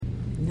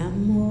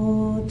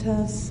Namo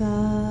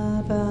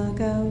tassa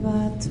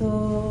bhagavato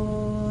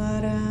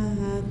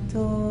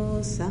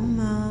arahato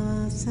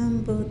samma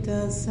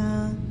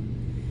sambuddhassa.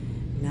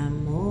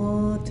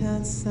 Namo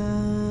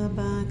tassa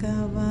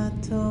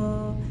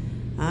bhagavato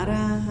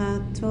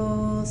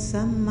arahato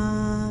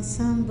samma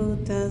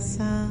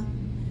sambuddhassa.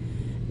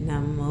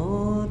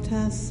 Namo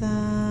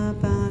tassa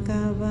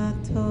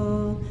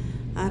bhagavato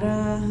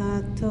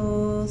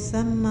arahato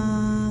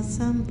samma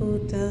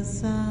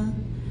sambuddhassa.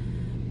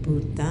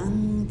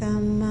 Buddhang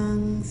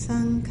dhammang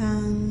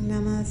sanghang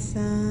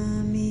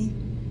namasami.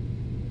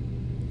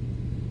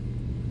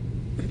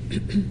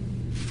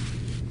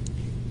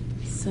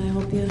 So I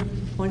hope you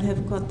all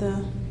have got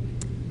a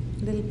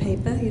little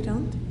paper. You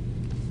don't?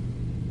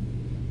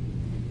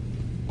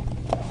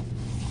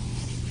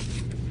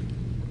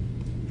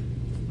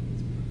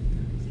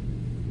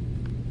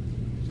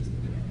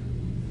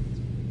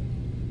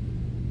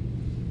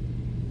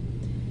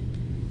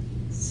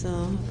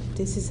 So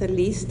this is a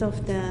list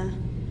of the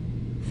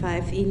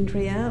 5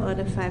 Indriya, or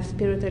the 5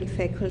 spiritual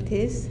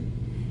faculties,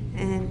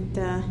 and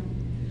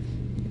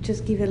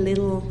just give a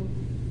little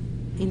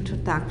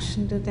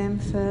introduction to them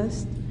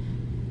first.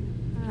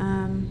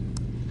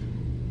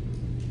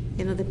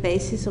 The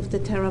basis of the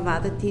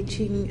Theravada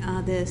teaching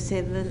are the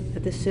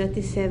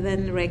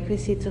 37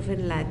 requisites of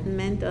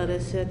enlightenment, or the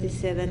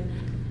 37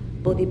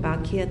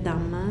 Bodhibhakya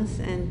Dhammas,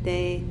 and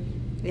they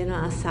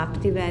are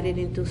subdivided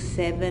into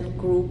 7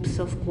 groups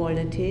of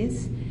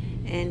qualities.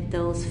 And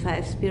those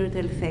 5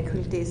 spiritual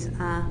faculties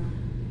are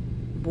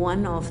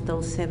one of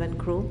those 7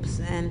 groups.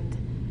 And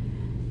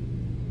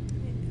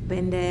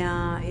when they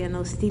are,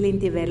 still in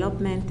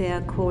development, they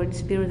are called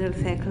spiritual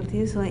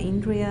faculties or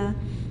Indriya.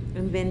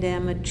 And when they are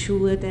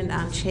matured and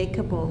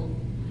unshakable,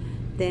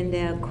 then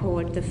they are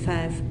called the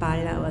 5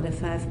 Bala, or the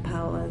 5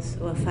 powers,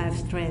 or 5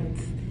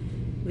 strengths,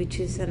 which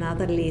is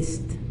another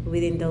list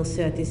within those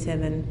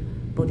 37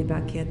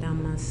 Bodhibhakya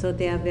Dhammas. So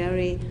they are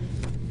very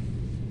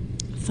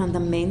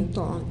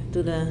fundamental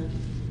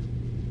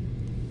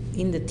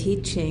in the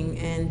teaching,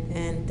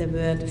 and the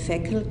word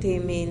faculty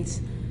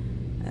means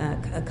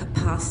a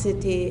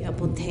capacity, a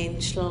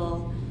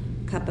potential,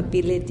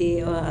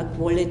 capability, or a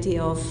quality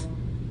of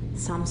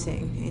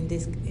something in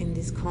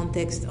this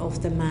context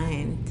of the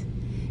mind.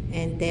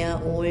 And they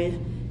are all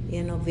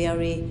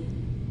very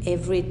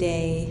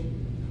everyday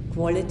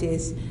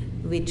qualities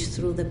which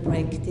through the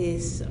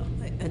practice,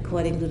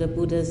 according to the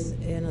Buddha's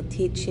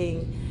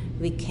teaching,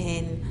 we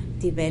can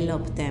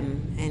develop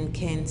them and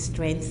can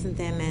strengthen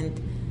them and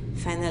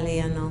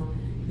finally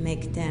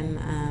make them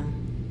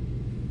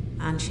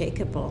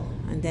unshakable,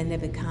 and then they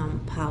become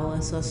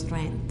powers or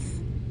strength.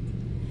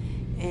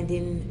 And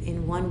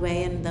in one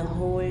way, and the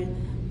whole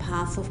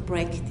path of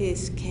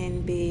practice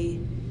can be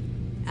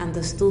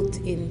understood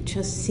in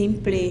just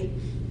simply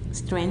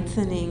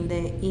strengthening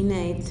the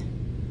innate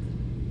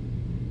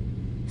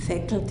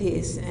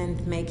faculties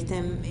and make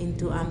them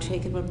into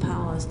unshakable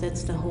powers.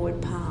 That's the whole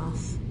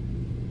path.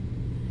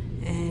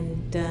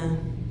 And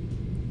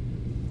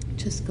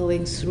just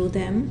going through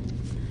them.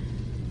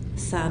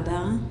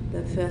 Sada,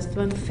 the first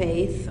one,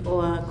 faith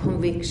or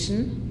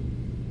conviction.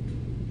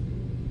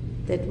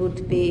 That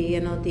would be,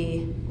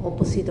 the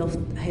opposite of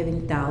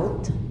having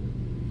doubt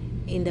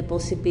in the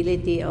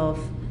possibility of,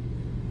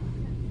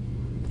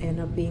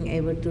 being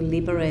able to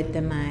liberate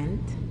the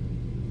mind.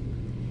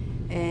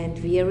 And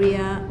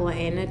virya, or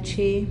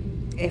energy,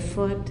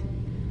 effort,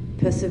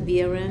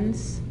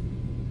 perseverance,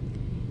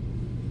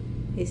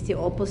 is the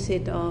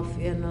opposite of,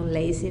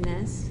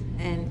 laziness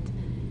and,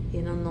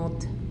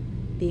 not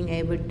being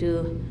able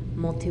to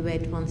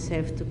motivate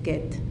oneself to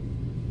get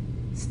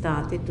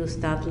started, to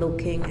start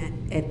looking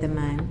at the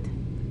mind.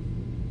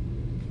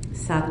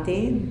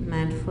 Sati,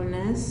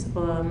 mindfulness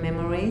or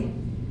memory,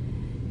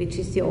 which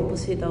is the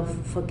opposite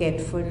of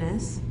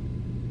forgetfulness.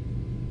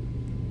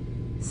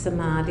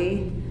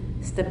 Samadhi,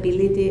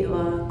 stability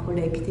or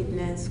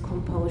collectedness,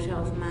 composure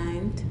of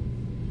mind,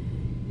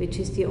 which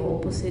is the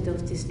opposite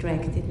of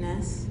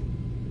distractedness.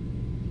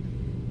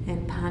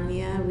 And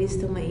Panya,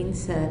 wisdom or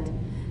insight,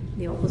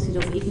 the opposite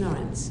of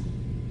ignorance.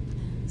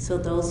 So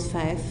those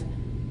 5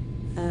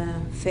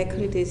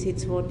 faculties,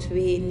 it's what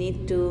we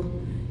need to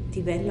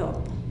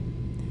develop,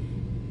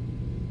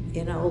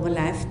 over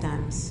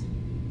lifetimes.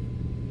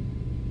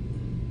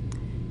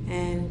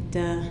 And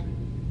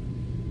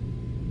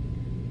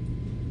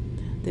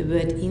the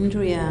word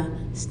Indriya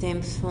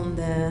stems from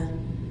the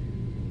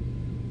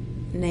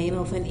name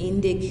of an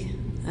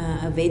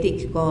a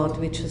Vedic god,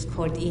 which was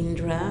called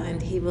Indra,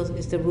 and he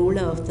is the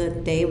ruler of the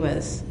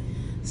Devas.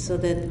 So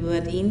that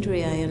word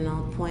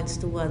Indriya, points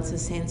towards a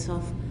sense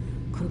of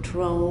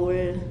control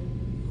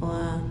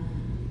or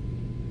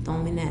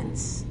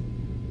dominance,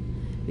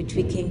 which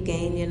we can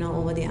gain,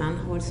 over the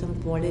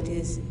unwholesome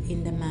qualities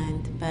in the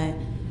mind by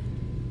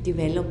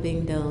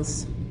developing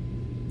those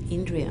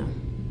Indriya.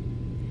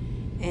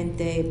 And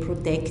they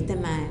protect the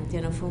mind,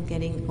 from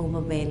getting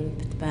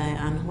overwhelmed by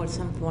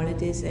unwholesome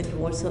qualities, and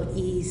also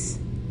ease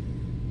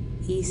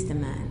the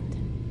mind.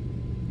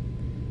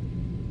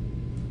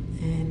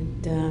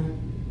 And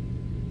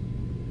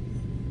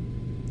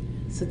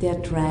So they're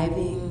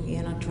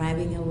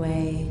driving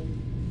away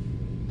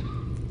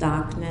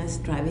darkness,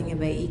 driving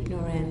away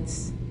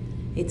ignorance.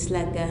 It's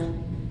like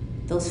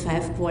those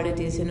 5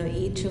 qualities,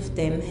 each of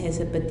them has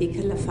a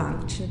particular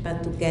function,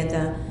 but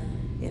together,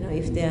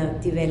 if they are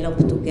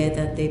developed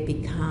together,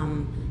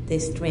 they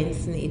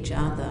strengthen each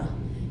other.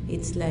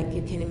 It's like,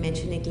 you can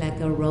imagine it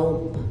like a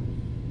rope,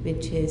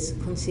 which is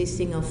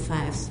consisting of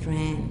 5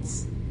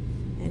 strands.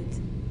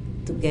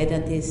 And together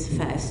these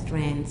 5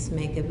 strands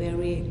make a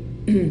very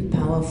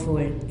powerful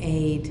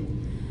aid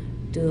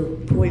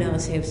to pull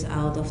ourselves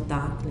out of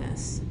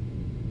darkness.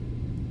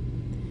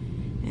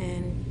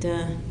 And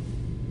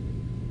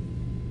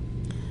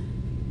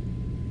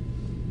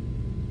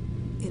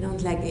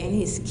like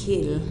any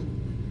skill,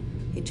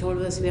 it's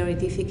always very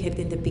difficult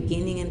in the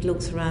beginning and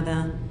looks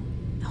rather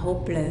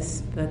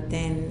hopeless, but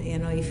then,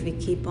 if we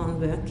keep on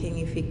working,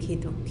 if we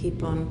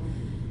keep on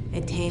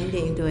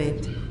attending to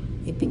it,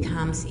 it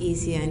becomes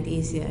easier and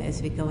easier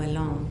as we go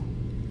along.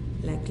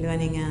 Like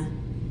learning an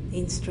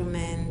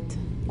instrument,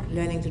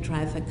 learning to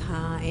drive a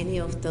car, any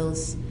of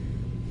those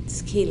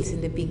skills in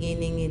the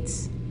beginning,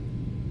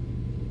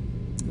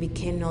 we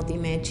cannot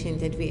imagine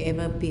that we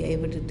ever be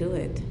able to do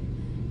it.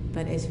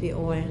 But as we have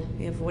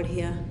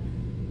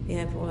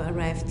all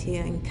arrived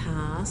here in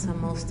cars, or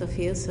most of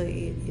you, so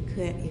you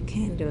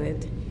can do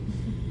it.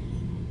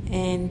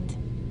 And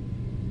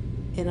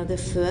the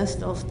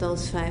first of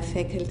those 5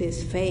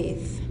 faculties,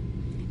 faith,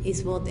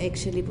 is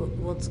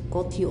what's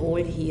got you all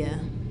here.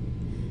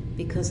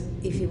 Because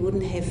if you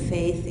wouldn't have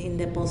faith in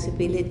the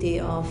possibility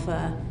of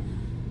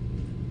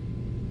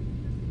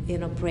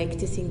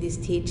practicing this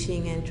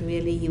teaching and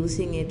really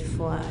using it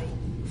for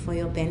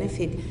your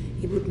benefit,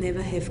 you would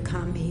never have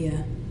come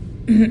here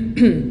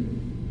in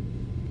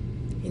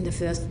the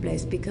first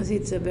place, because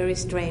it's a very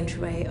strange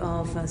way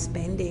of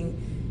spending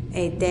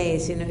 8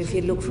 days. If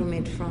you look from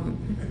it from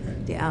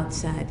the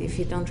outside, if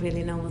you don't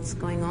really know what's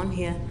going on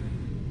here,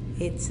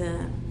 it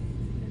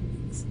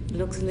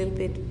looks a little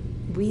bit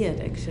weird,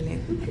 actually.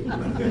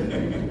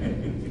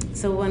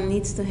 So one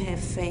needs to have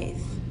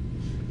faith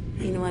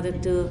in order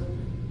to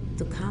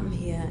come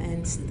here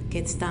and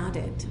get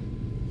started.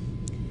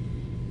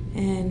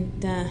 And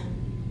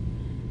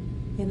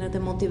the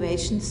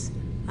motivations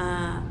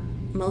are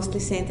mostly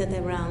centered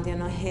around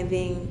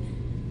having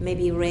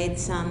maybe read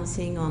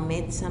something or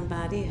met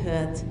somebody,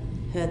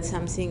 heard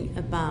something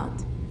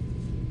about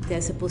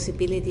there's a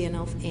possibility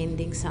of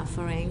ending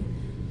suffering,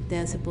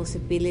 there's a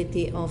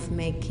possibility of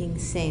making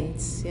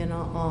sense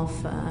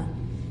of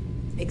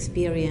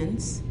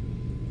experience,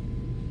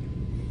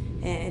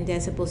 and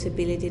there's a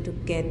possibility to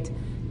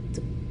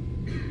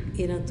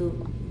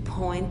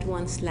point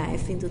one's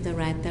life into the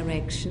right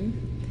direction,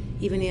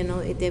 even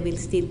there will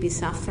still be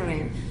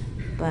suffering,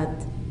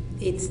 but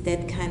it's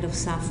that kind of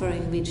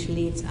suffering which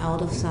leads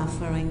out of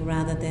suffering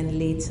rather than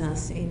leads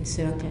us in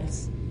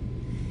circles.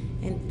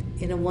 And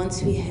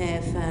once we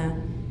have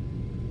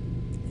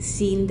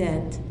seen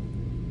that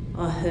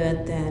or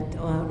heard that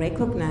or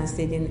recognized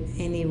it in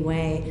any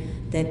way,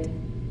 that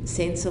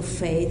sense of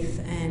faith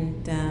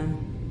and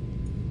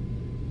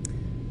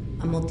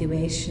a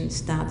motivation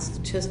starts to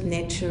just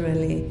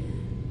naturally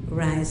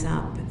rise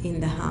up in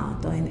the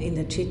heart or in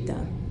the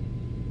citta.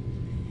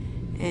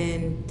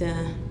 And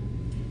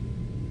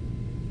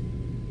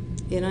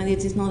and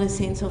it is not a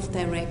sense of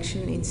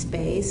direction in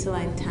space or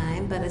in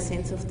time, but a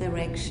sense of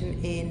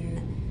direction in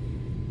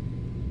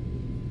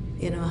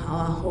how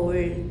our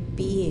whole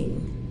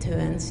being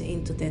turns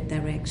into that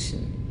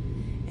direction.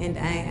 And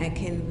I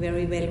can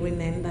very well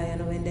remember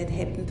when that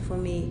happened for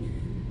me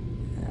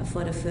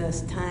for the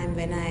first time,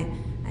 when I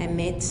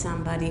met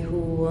somebody who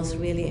was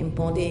really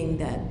embodying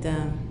that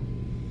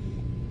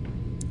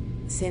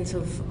sense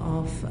of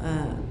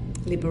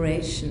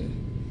liberation,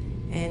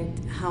 and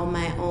how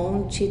my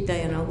own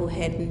citta, who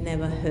had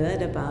never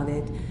heard about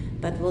it,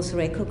 but was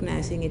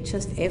recognizing it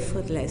just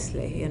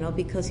effortlessly,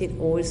 because it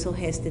also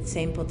has that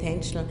same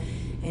potential,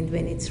 and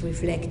when it's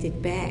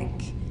reflected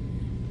back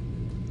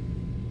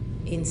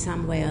in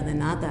some way or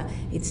another,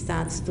 it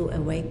starts to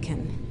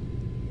awaken.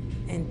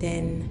 And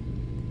then,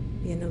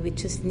 we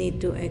just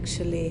need to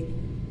actually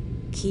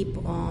keep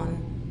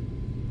on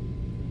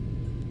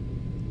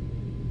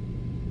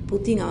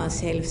putting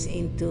ourselves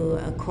into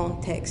a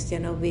context,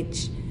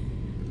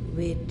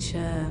 which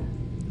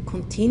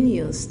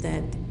continues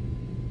that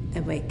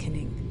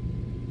awakening.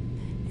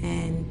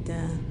 And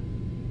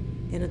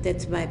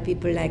that's why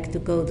people like to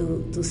go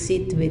to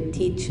sit with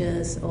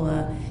teachers,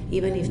 or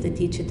even if the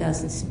teacher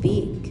doesn't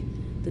speak,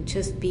 to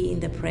just be in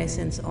the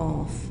presence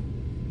of,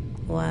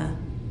 or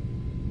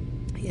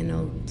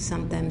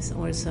sometimes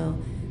also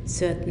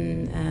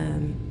certain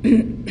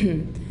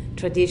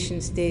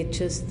traditions, they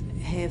just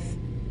have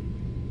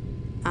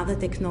other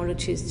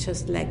technologies,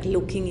 just like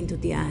looking into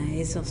the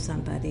eyes of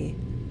somebody,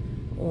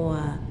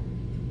 or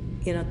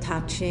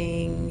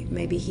touching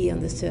maybe here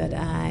on the third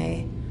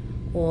eye,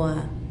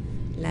 or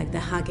like the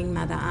hugging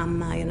Mother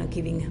Amma,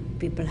 giving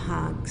people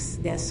hugs.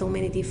 There are so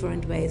many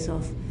different ways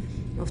of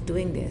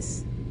doing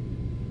this.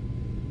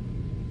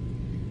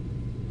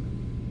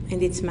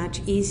 And it's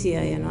much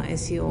easier,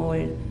 as you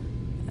all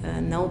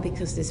know,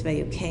 because this is where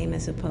you came, I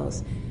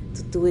suppose,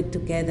 to do it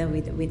together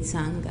with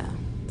Sangha,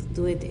 to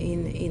do it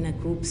in a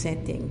group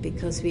setting,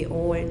 because we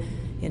all,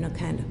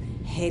 kind of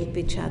help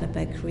each other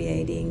by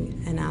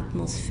creating an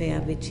atmosphere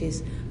which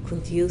is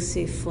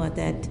conducive for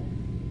that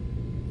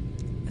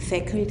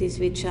faculties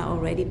which are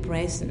already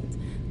present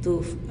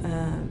to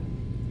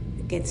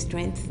get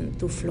strengthened,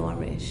 to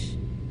flourish.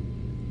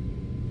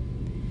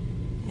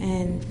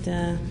 And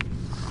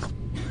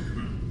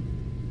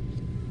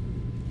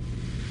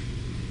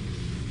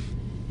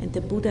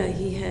the Buddha,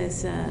 he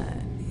has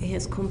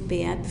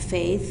compared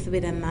faith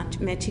with a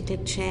magical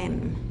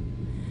gem.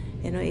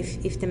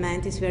 If the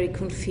mind is very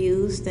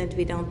confused and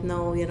we don't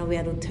know,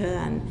 where to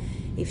turn,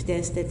 if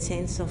there's that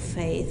sense of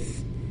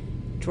faith,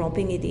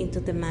 dropping it into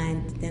the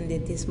mind, then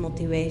it is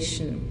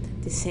motivation,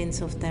 the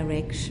sense of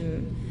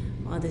direction,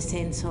 or the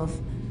sense of,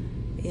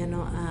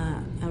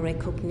 a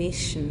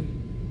recognition,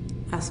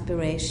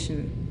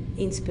 aspiration,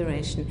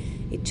 inspiration.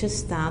 It just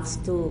starts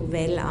to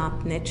well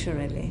up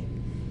naturally.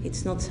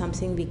 It's not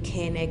something we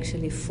can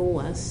actually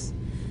force,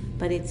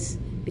 but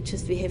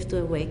we have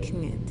to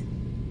awaken it.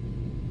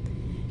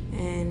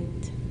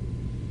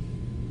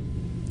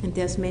 And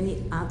there's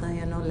many other,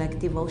 like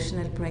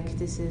devotional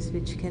practices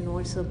which can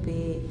also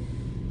be,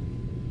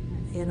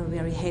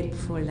 very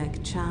helpful,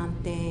 like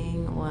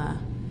chanting or,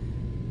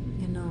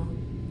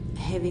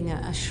 having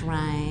a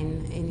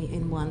shrine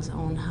in one's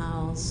own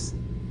house.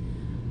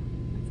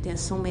 There are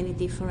so many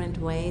different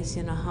ways,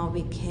 how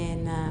we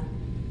can,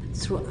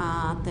 through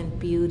art and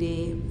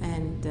beauty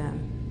and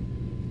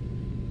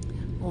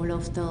all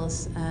of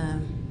those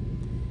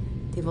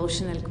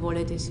devotional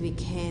qualities, we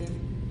can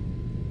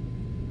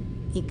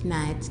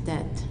ignite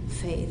that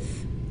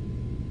faith.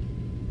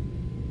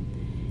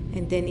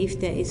 And then if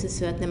there is a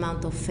certain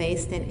amount of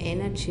faith, then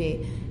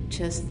energy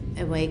just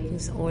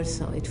awakens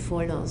also, it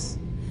follows.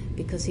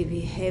 Because if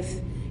we have,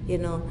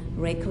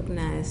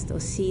 recognized or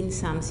seen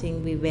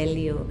something we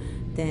value,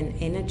 then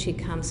energy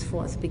comes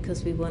forth,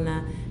 because we want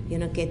to,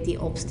 get the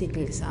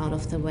obstacles out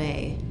of the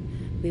way.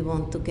 We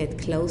want to get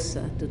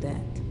closer to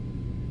that.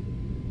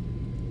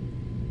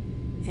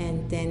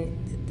 And then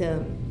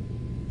the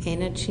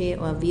energy,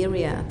 or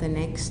virya, the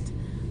next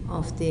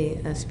of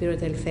the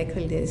spiritual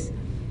faculties,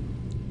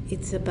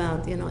 it's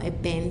about,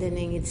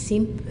 abandoning, it's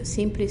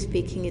simply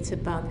speaking, it's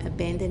about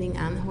abandoning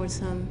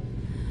unwholesome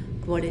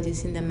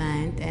qualities in the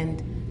mind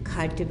and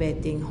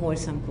cultivating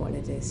wholesome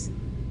qualities.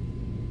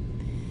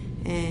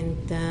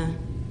 And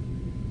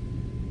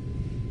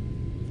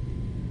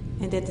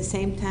at the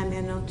same time,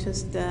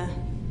 just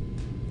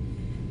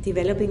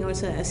developing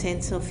also a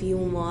sense of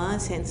humor, a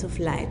sense of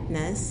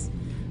lightness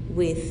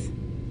with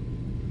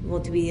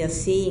what we are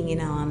seeing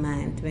in our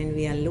mind when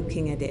we are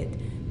looking at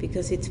it,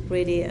 because it's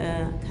pretty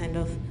kind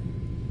of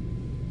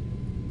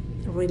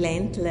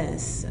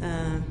relentless,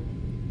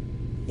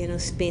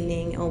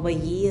 spinning over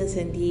years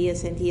and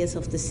years and years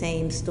of the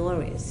same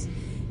stories.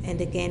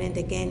 And again,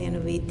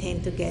 we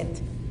tend to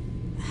get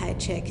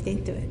hijacked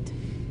into it.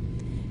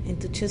 And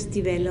to just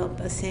develop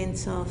a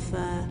sense of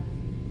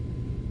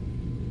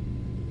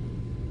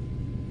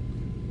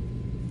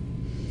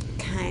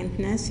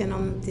kindness,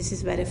 this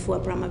is where the 4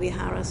 Brahma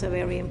Viharas are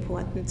very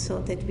important,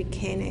 so that we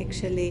can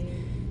actually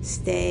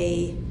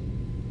stay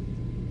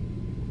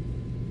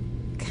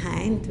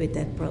kind with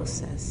that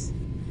process,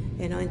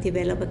 and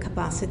develop a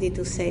capacity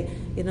to say,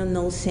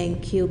 no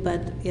thank you,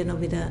 but,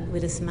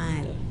 with a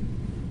smile.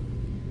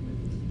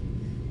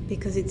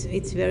 Because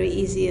it's very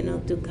easy,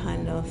 to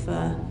kind of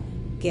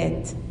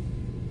get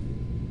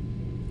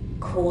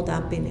caught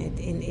up in it,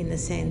 in the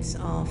sense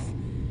of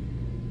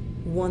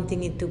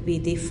wanting it to be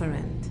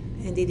different.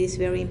 And it is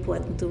very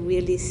important to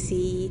really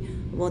see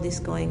what is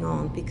going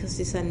on, because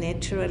these are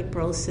natural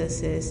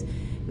processes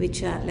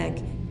which are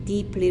like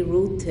deeply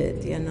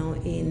rooted, in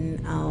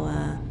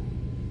our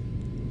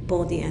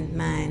body and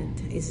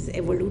mind. It's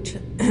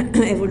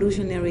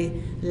evolutionary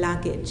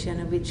luggage,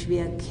 which we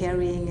are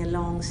carrying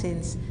along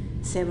since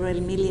several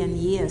million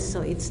years.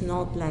 So it's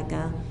not like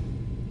a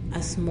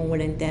small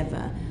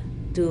endeavor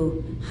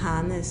to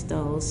harness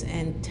those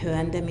and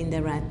turn them in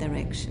the right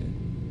direction.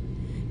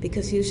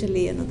 Because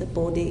usually, the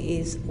body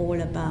is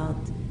all about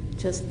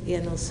just,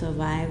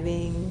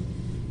 surviving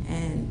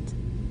and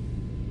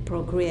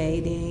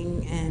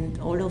procreating and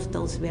all of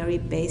those very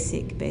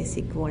basic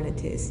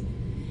qualities.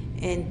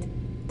 And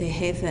they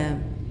have a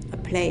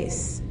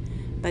place.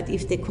 But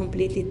if they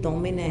completely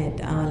dominate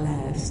our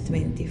lives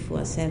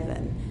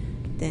 24/7,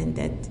 then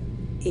that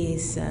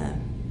is,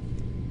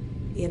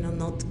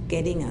 not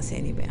getting us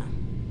anywhere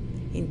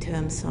in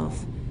terms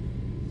of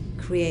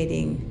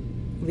creating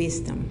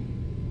wisdom.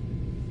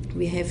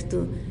 We have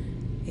to,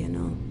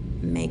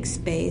 make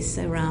space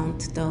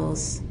around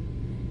those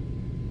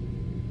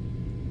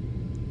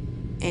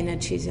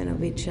energies,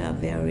 which are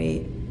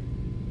very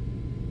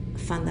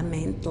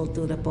fundamental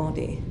to the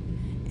body,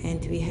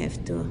 and we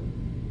have to,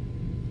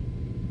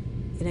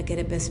 get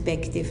a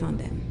perspective on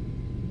them.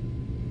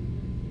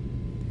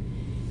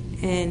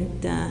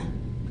 And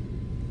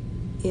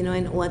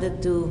in order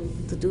to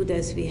do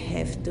this, we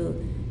have to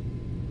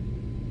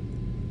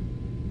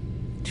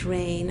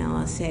train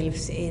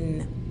ourselves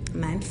in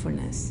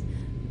mindfulness,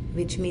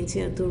 which means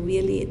to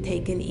really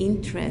take an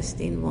interest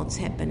in what's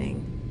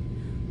happening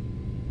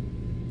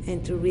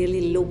and to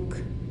really look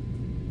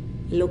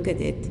at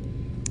it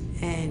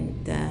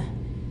and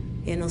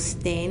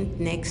stand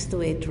next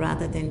to it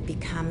rather than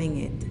becoming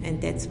it.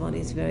 And that's what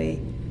is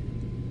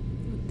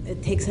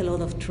it takes a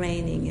lot of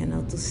training,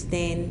 to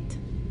stand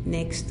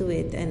next to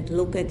it and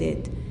look at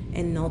it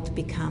and not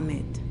become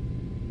it.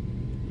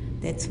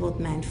 That's what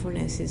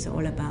mindfulness is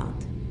all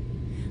about.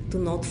 To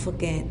not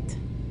forget.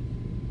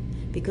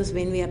 Because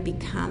when we are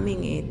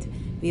becoming it,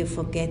 we are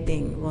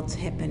forgetting what's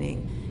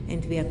happening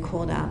and we are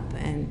caught up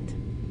and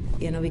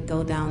we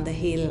go down the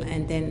hill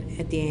and then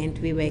at the end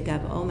we wake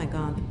up, oh my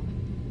God,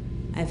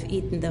 I've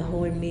eaten the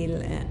whole meal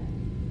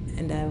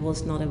and I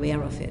was not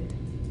aware of it.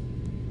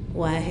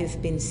 Or I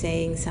have been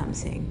saying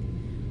something,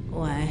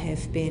 or I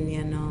have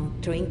been,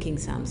 drinking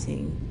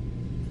something.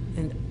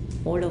 And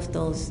all of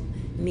those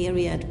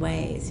myriad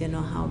ways,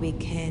 how we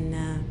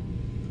can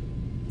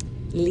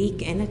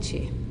leak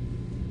energy.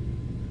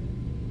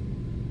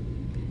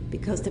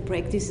 Because the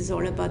practice is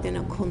all about,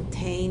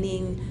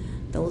 containing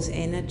those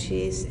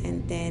energies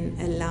and then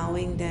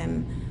allowing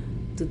them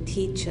to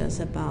teach us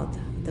about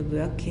the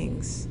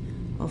workings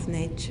of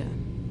nature.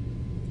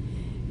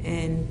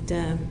 And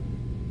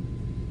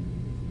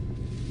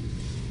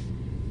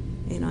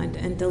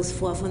and those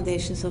 4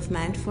 foundations of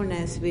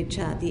mindfulness, which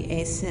are the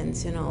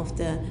essence, of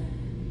the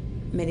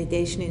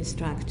meditation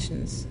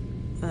instructions,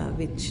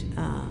 which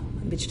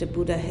the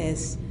Buddha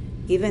has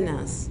given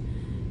us,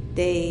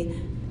 they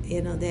are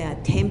a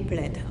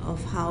template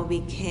of how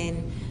we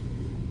can,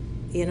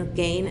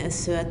 gain a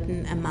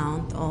certain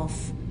amount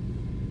of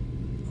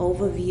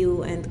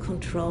overview and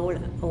control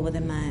over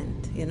the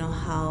mind.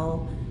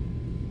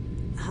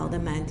 How the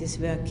mind is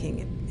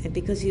working,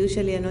 because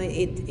usually,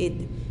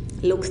 it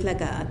looks like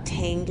a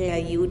tangle,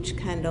 a huge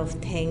kind of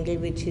tangle,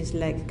 which is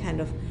like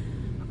kind of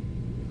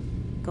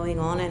going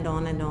on and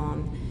on and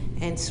on.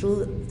 And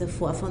through the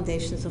 4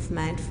 foundations of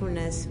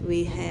mindfulness,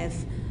 we have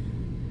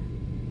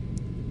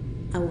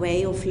a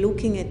way of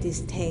looking at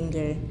this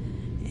tangle,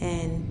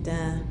 and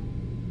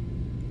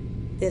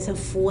there's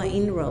 4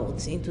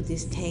 inroads into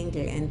this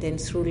tangle, and then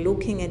through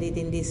looking at it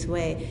in this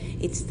way,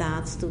 it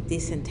starts to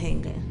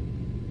disentangle.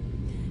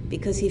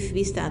 Because if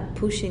we start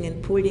pushing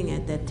and pulling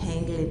at that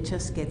tangle, it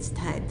just gets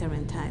tighter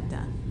and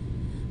tighter.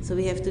 So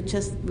we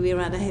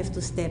rather have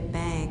to step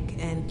back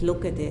and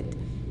look at it.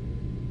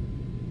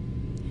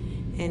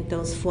 And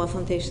those 4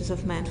 foundations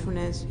of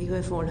mindfulness, you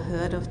have all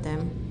heard of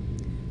them.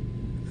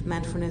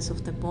 Mindfulness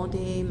of the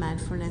body,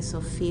 mindfulness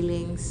of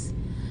feelings,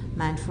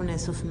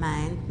 mindfulness of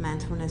mind,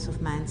 mindfulness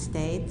of mind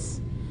states.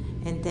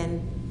 And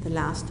then the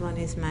last one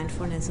is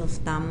mindfulness of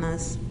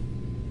dhammas,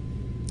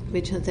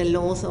 which are the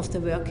laws of the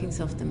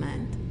workings of the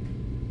mind.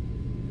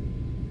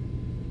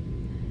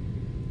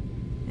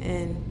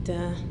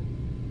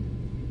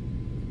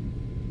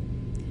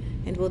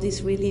 And what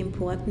is really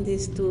important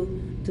is to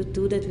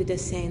do that with a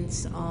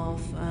sense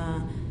of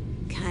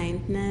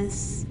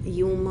kindness,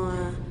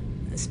 humor,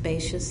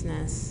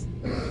 spaciousness,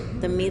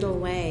 the middle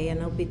way,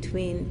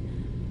 between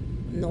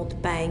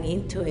not buying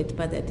into it,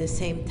 but at the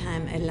same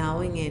time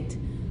allowing it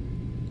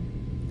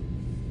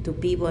to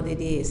be what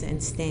it is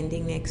and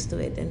standing next to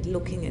it and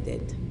looking at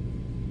it.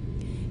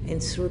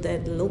 And through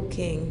that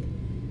looking,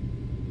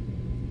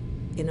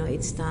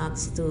 it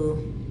starts to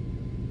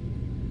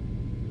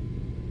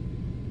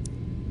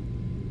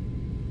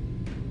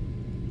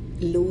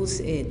lose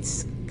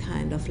its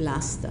kind of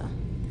luster,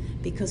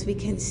 because we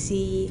can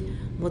see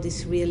what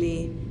is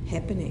really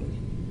happening.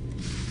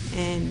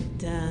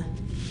 And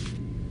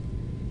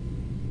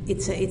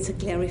it's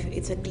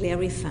a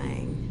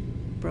clarifying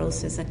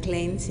process, a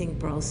cleansing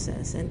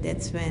process, and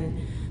that's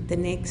when the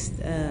next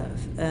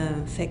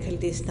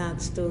faculty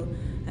starts to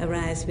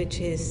arise, which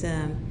is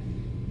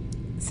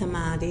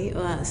samadhi,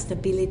 or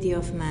stability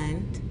of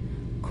mind,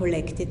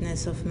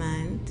 collectedness of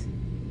mind,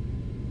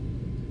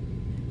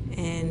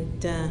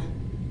 and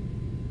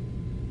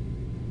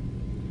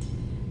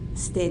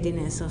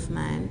steadiness of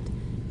mind.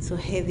 So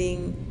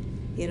having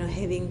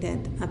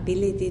that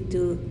ability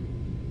to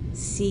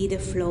see the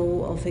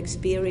flow of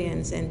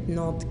experience and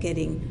not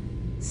getting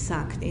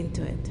sucked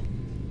into it.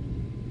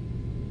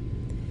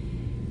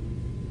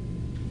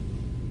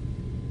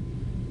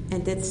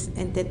 And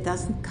that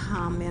doesn't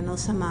come,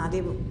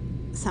 samadhi.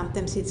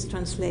 Sometimes it's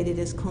translated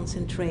as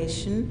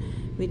concentration,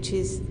 which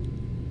is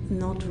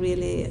not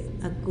really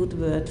a good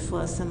word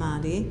for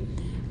samadhi,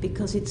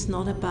 because it's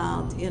not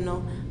about,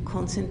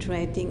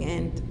 concentrating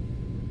and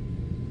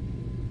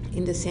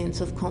in the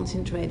sense of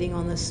concentrating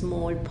on a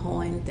small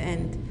point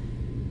and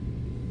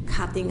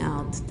cutting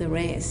out the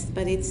rest.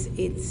 But it's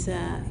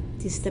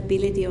the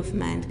stability of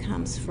mind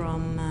comes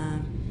from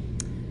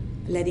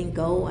letting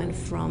go and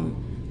from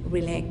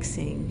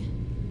relaxing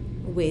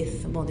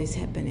with what is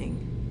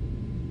happening.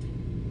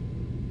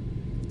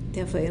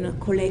 Therefore,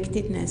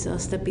 collectedness or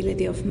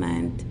stability of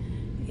mind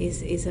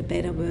is a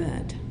better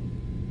word.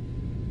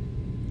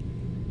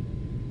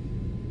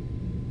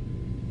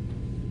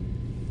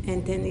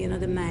 And then,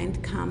 the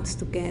mind comes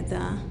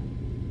together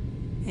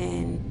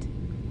and,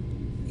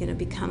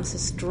 becomes a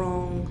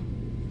strong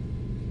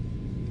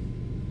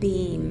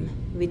beam,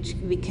 which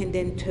we can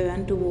then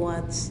turn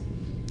towards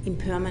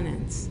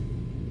impermanence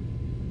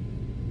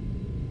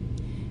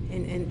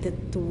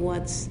and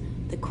towards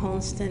the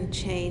constant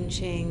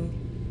changing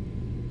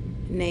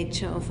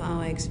nature of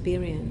our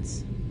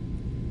experience.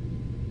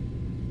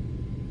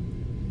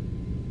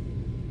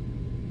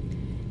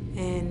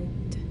 And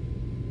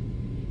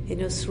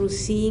through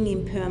seeing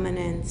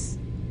impermanence,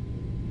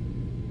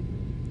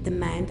 the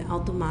mind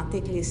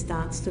automatically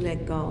starts to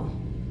let go.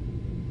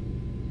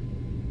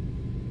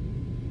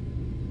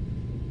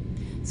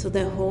 So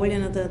the whole,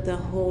 the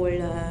whole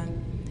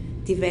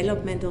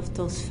development of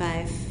those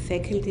 5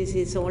 faculties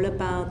is all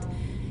about,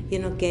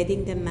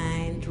 getting the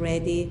mind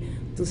ready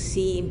to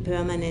see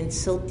impermanence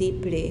so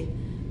deeply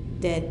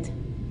that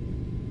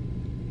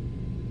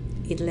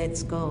it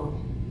lets go.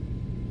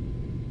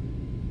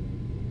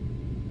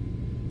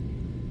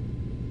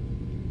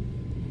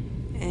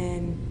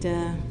 And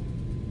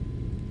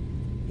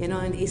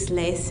and is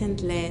less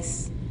and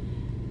less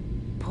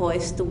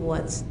poised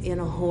towards,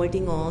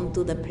 holding on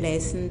to the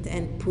pleasant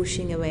and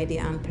pushing away the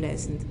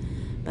unpleasant.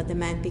 But the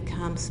mind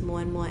becomes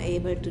more and more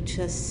able to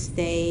just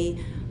stay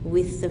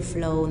with the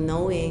flow,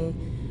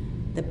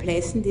 knowing the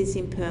pleasant is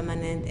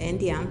impermanent and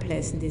the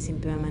unpleasant is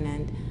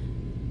impermanent.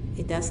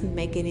 It doesn't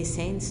make any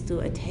sense to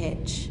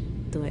attach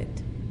to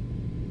it.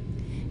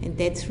 And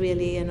that's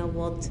really,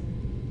 what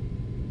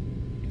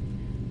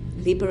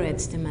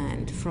liberates the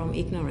mind from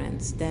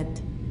ignorance,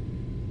 that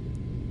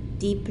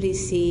deeply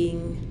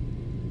seeing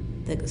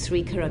the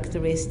 3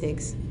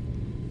 characteristics: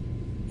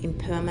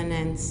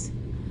 impermanence,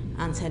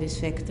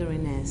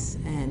 unsatisfactoriness,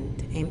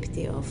 and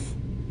empty of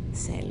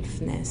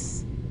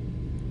selfness,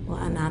 or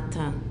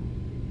anatta,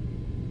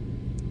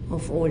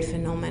 of all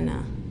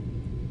phenomena.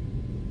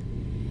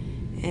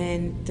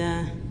 And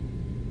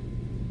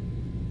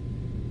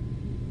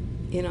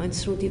and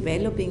through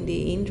developing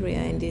the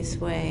Indriya in this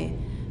way,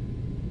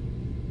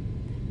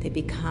 they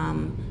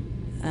become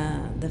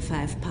the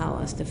 5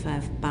 powers, the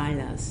 5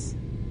 balas,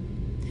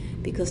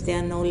 because they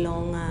are no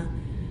longer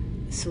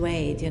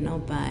swayed,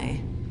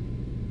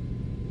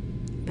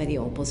 by the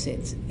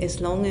opposites.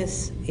 As long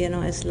as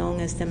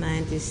the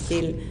mind is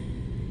still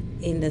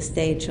in the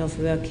stage of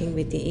working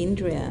with the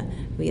Indriya,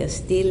 we are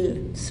still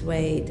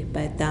swayed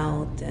by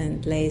doubt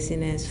and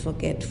laziness,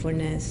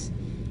 forgetfulness,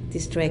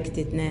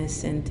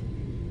 distractedness, and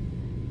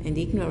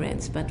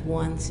ignorance. But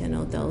once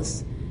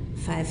those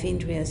 5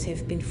 Indriyas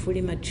have been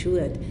fully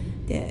matured,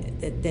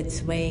 that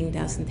swaying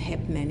doesn't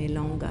happen any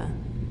longer.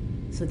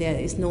 So there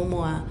is no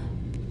more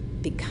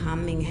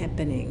becoming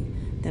happening.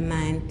 The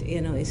mind,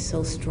 is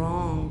so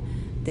strong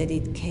that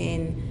it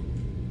can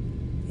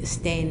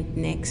stand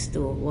next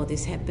to what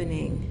is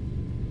happening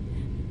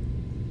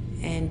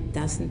and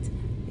doesn't,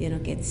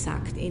 get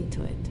sucked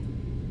into it.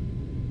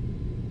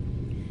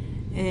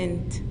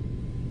 And,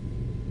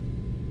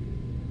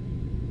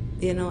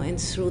 and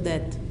through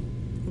that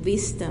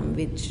wisdom,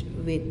 which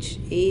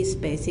is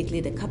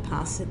basically the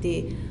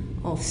capacity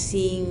of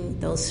seeing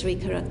those 3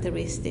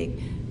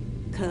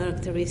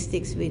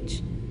 characteristics,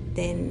 which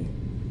then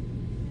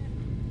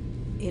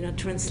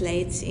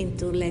translates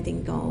into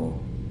letting go.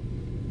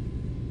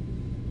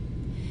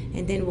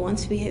 And then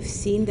once we have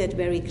seen that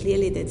very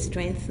clearly, that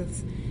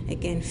strengthens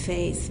again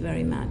faith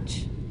very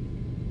much.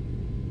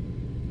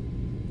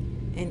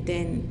 And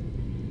then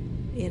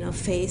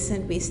faith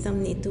and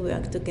wisdom need to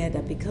work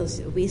together,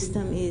 because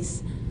wisdom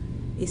is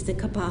the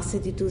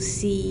capacity to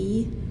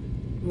see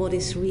what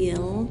is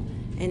real,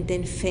 and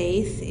then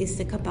faith is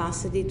the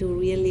capacity to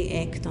really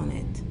act on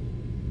it.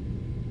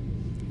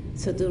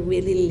 So to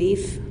really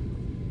live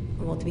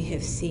what we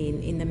have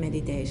seen in the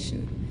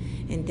meditation.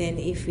 And then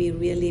if we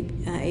really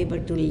are able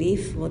to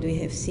live what we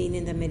have seen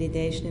in the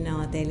meditation in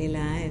our daily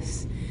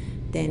lives,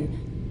 then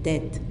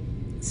that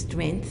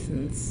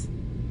strengthens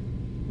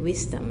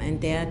wisdom.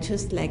 And they are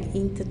just like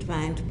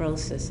intertwined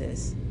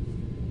processes.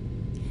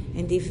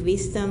 And if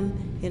wisdom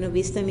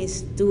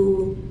is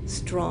too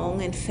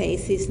strong and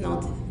faith is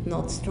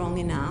not strong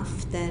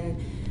enough, then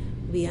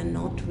we are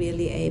not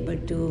really able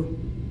to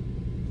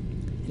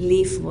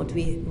live what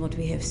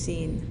we have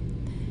seen.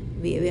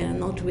 We are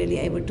not really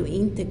able to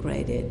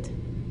integrate it.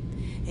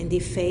 And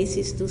if faith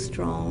is too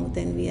strong,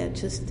 then we are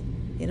just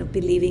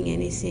believing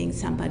anything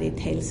somebody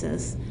tells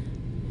us.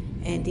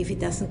 And if it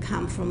doesn't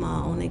come from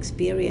our own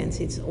experience,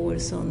 it's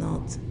also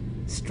not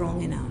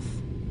strong enough.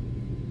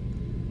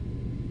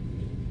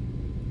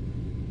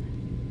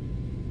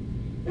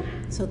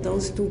 So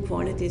those 2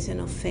 qualities,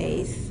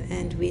 faith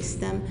and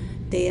wisdom,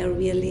 they are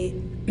really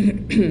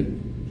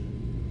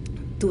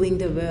doing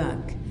the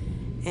work,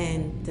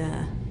 and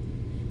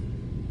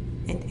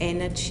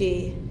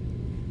energy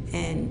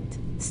and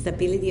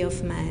stability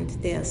of mind,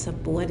 they are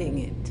supporting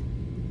it.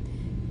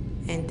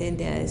 And then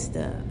there is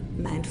the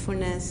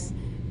mindfulness,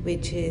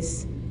 which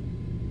is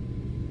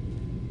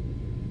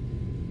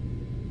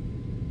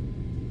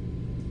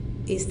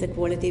the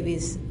quality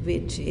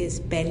which is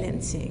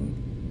balancing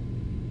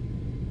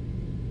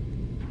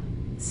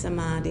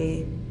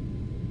samadhi,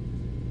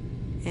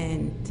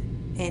 and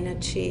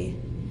energy,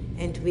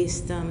 and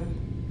wisdom,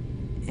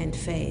 and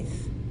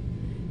faith.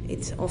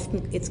 It's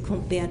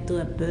compared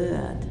to a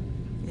bird.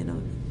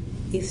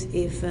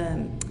 If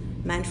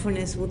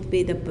mindfulness would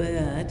be the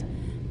bird,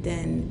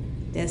 then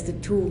there's the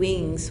two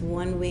wings.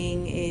 One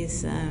wing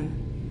is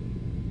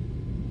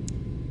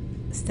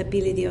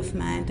stability of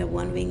mind, the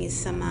one wing is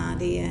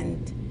samadhi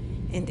and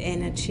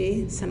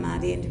energy,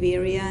 samadhi and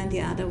virya, and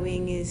the other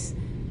wing is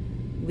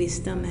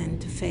wisdom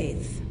and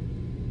faith.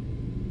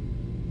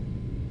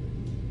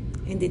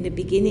 And in the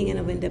beginning,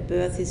 when the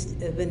bird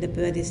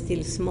is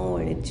still small,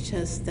 it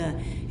just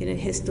it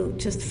has to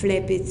just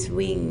flap its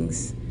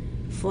wings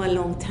for a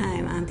long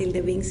time until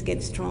the wings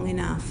get strong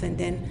enough, and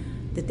then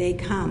the day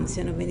comes,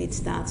 when it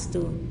starts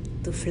to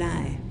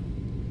fly.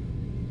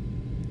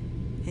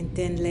 And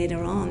then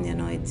later on,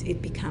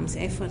 it becomes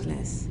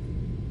effortless.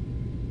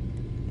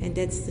 And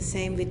that's the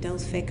same with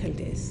those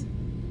faculties.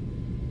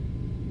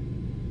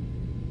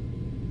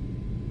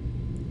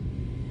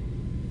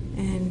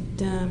 And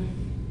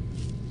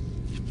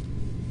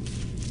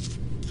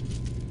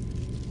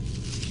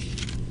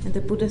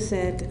the Buddha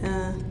said,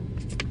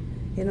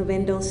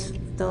 when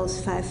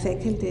those five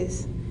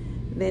faculties,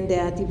 when they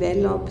are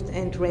developed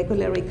and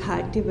regularly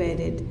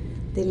cultivated,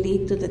 they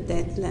lead to the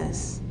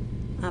deathless,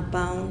 are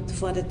bound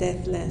for the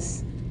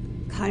deathless,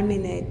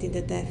 culminate in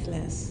the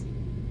deathless.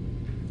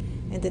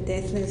 And the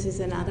deathless is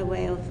another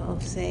way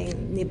of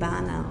saying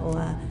nibbana,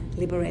 or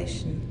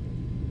liberation.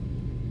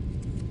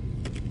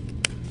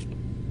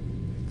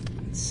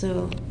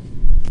 So,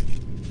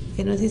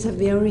 this is a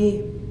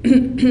very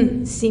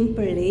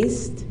simple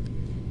list,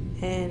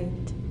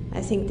 and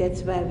I think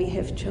that's why we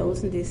have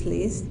chosen this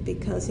list,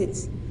 because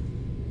it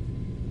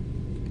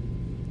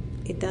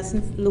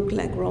doesn't look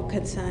like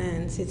rocket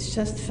science. It's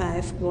just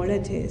 5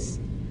 qualities,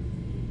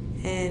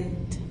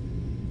 and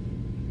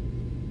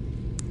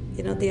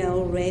they are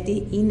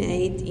already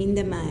innate in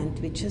the mind.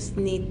 We just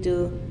need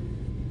to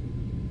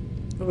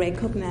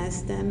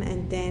recognize them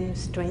and then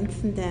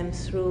strengthen them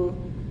through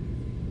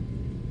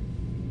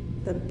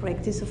the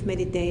practice of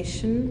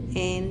meditation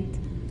and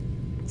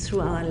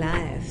through our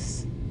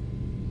lives.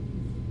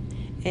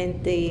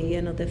 And the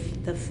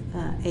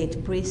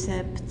 8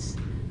 precepts,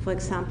 for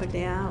example,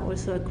 they are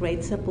also a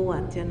great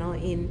support,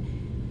 in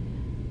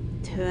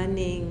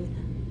turning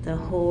the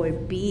whole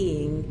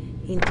being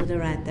into the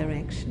right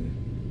direction.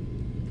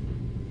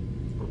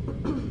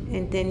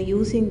 And then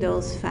using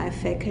those 5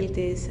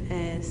 faculties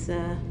as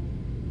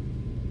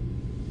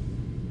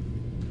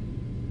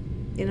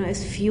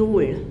as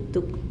fuel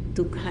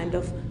to kind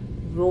of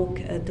walk,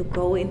 to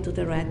go into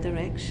the right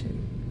direction.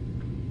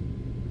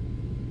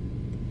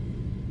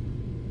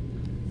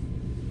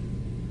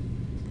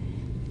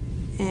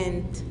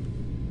 And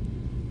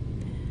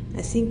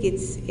I think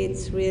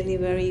it's really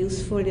very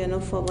useful,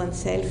 for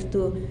oneself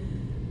to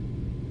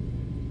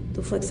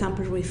for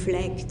example,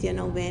 reflect,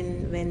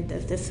 when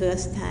the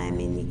first time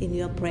in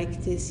your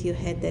practice you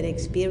had that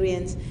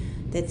experience,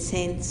 that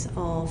sense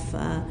of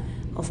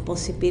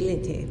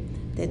possibility,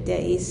 that there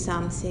is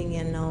something,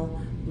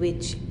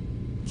 which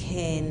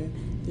can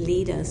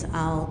lead us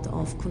out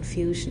of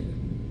confusion.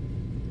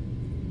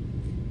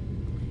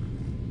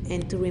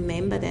 And to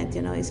remember that,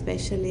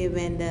 especially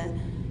when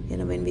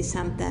when we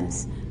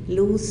sometimes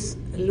lose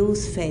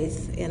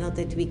faith,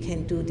 that we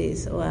can do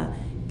this, or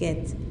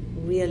get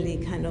really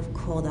kind of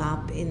caught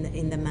up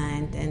in the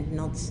mind and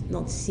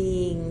not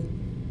seeing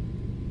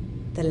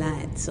the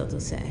light, so to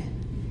say.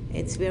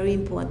 It's very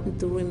important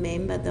to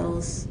remember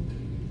those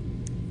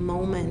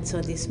moments,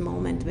 or this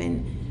moment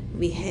when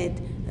we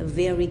had a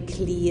very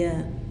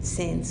clear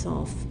sense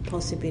of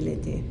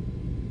possibility,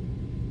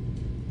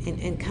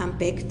 and come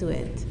back to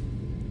it.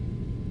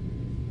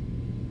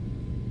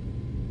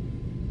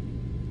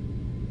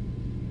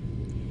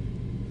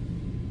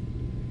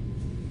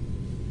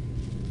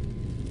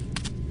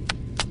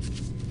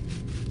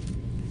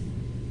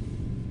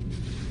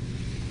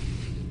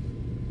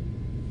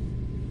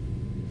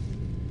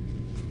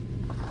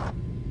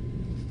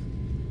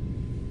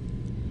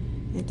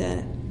 And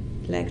I'd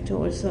like to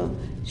also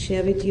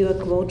share with you a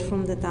quote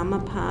from the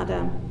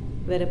Dhammapada,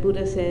 where the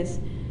Buddha says,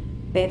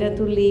 "Better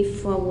to live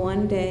for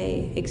one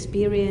day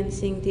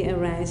experiencing the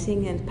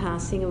arising and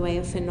passing away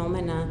of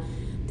phenomena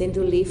than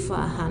to live for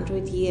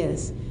 100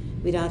 years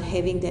without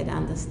having that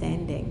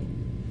understanding."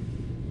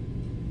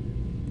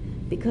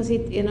 Because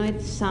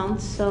it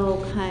sounds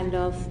so kind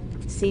of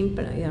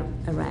simple,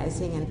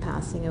 arising and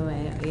passing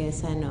away.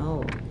 Yes, I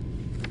know.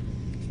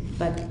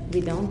 But we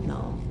don't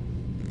know.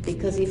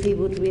 Because if we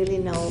would really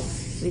know,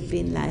 we'd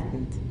be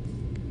enlightened.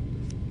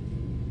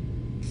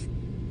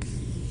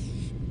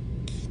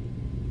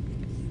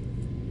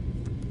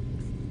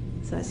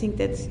 So I think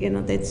that's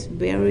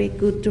very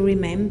good to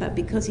remember,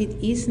 because it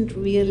isn't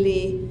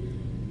really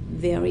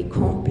very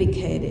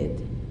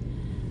complicated,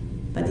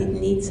 but it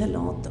needs a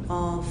lot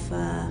of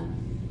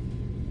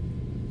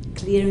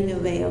clearing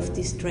away of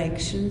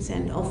distractions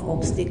and of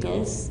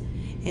obstacles,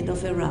 and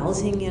of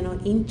arousing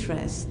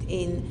interest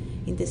in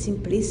the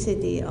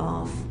simplicity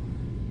of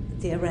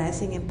the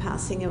arising and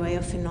passing away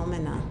of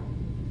phenomena.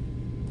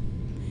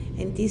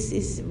 And this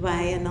is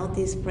why,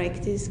 this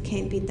practice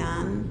can be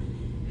done,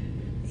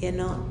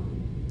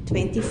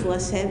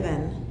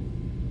 24/7,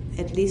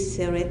 at least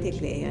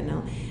theoretically,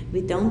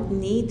 We don't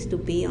need to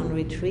be on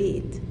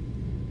retreat.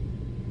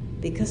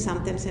 Because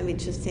sometimes we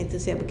just tend to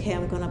say, okay,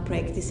 I'm going to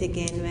practice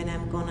again when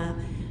I'm going to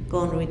go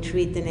on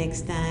retreat the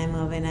next time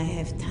or when I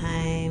have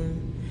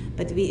time.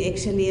 But we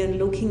actually are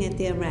looking at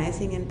the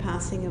arising and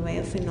passing away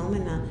of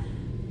phenomena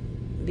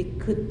we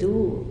could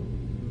do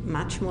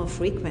much more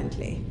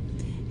frequently.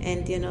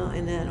 And, in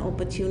an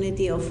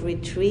opportunity of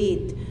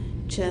retreat,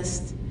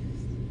 just,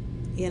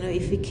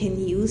 if we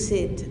can use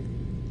it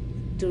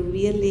to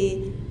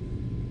really,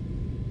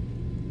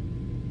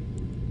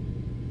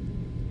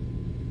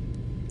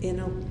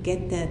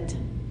 get that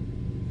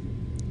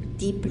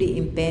deeply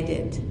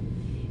embedded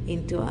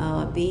into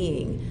our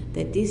being,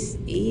 that this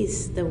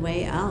is the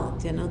way out,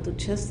 to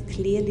just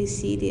clearly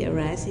see the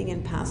arising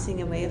and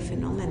passing away of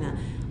phenomena.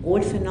 All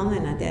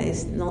phenomena, there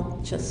is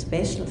not just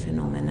special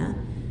phenomena,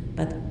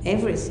 but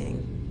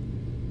everything.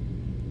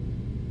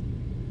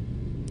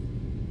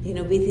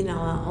 Within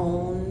our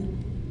own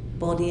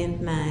body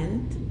and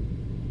mind,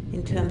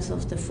 in terms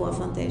of the 4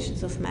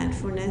 foundations of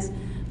mindfulness,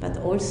 but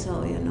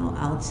also,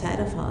 outside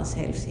of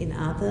ourselves, in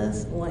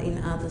others or in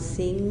other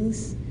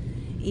things,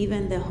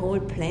 even the whole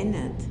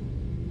planet,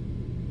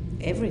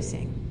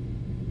 everything.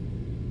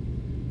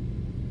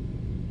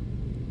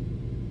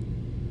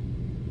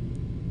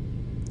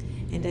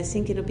 And I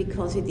think,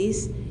 because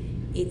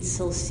it's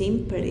so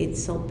simple,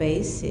 it's so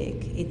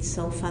basic, it's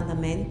so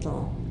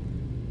fundamental,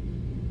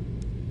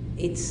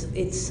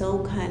 it's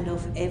so kind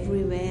of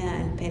everywhere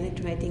and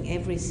penetrating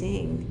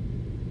everything,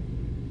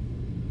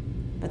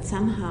 but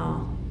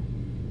somehow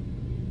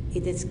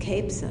it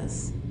escapes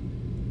us.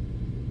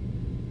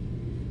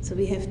 So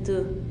we have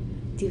to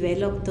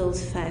develop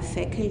those 5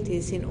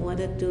 faculties in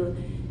order to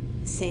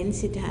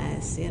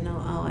sensitize,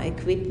 our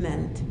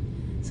equipment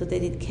so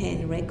that it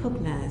can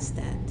recognize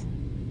that.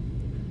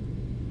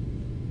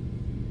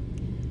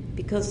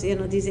 Because,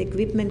 this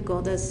equipment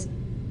got us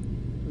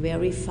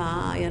very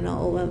far,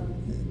 over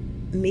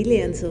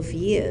millions of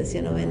years,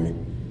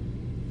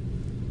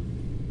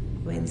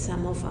 when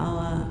some of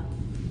our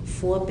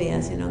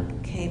forebears,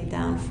 came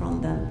down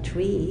from the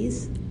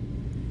trees,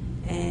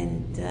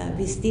 and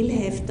we still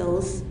have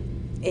those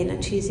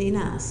energies in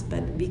us,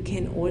 but we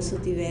can also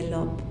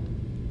develop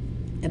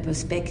a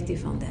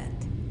perspective on that.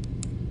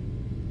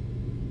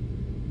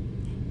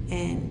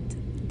 And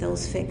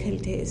those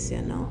faculties,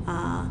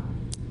 are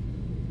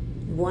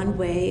one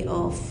way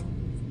of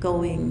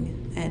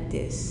going at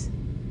this.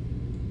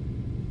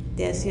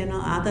 There's,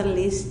 other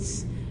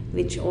lists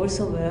which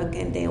also work,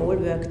 and they all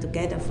work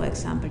together. For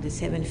example, the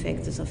 7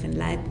 factors of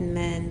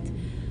enlightenment,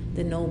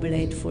 the Noble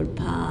Eightfold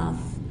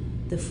Path,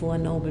 the 4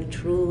 Noble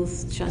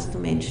Truths, just to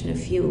mention a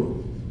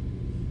few.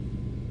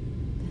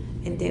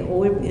 And they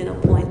all,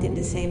 point in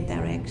the same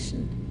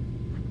direction.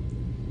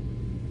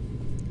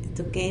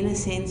 To gain a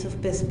sense of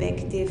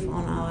perspective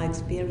on our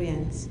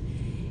experience.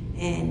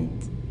 And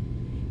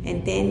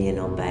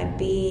then, by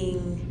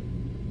being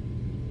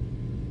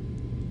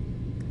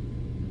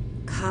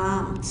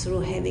calm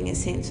through having a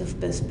sense of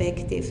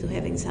perspective, to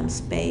having some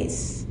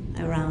space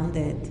around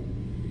it,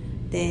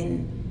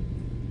 then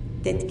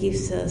that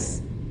gives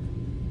us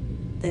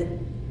the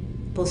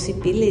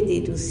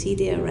possibility to see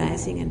the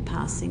arising and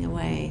passing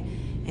away,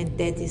 and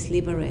that is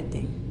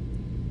liberating.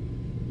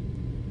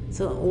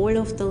 So all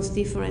of those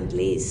different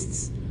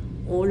lists,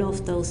 all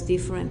of those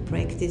different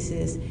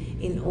practices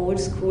in all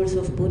schools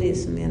of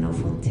Buddhism,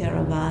 from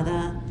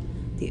Theravada,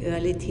 the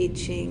early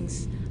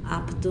teachings,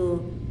 up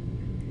to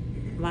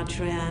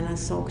Vajrayana,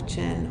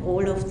 Dzogchen,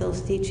 all of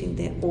those teachings,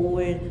 they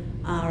all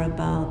are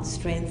about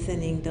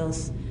strengthening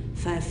those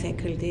 5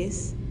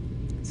 faculties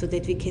so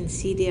that we can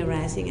see the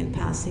arising and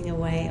passing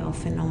away of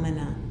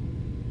phenomena.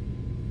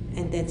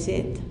 And that's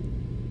it.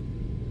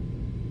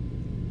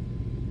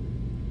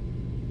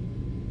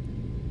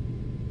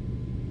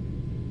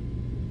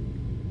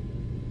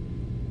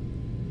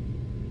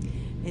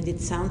 And it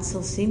sounds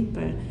so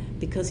simple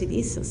because it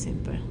is so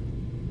simple.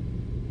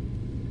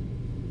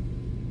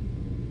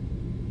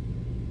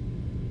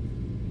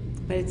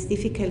 But it's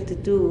difficult to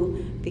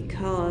do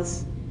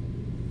because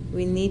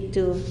we need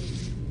to,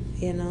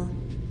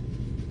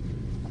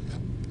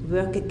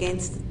 work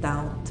against the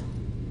doubt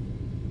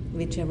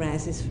which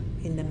arises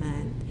in the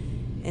mind,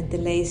 and the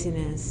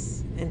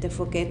laziness, and the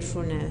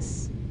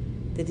forgetfulness,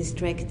 the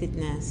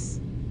distractedness,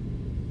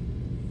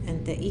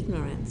 and the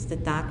ignorance, the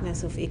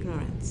darkness of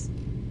ignorance.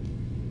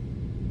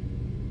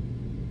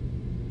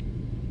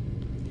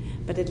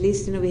 But at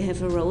least, we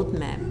have a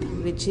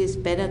roadmap, which is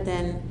better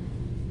than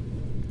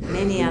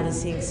many other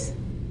things,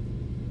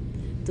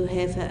 to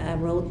have a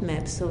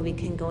roadmap so we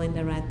can go in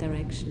the right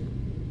direction.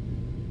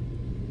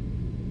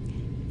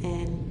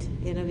 And,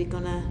 we're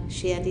going to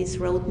share this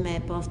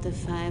roadmap of the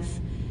 5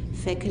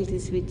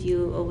 faculties with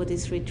you over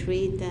this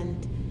retreat,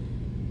 and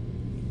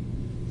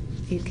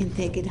you can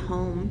take it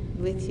home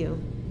with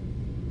you.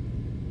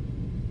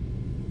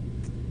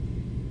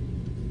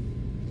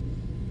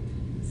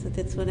 So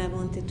that's what I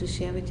wanted to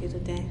share with you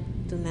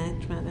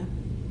tonight rather.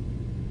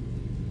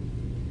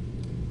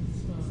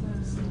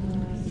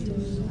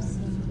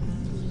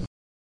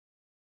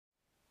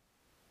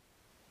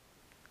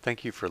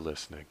 Thank you for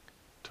listening.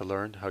 To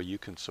learn how you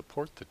can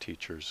support the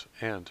teachers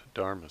and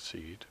Dharma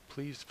Seed,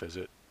 please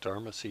visit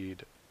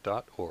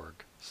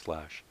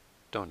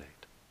dharmaseed.org/donate.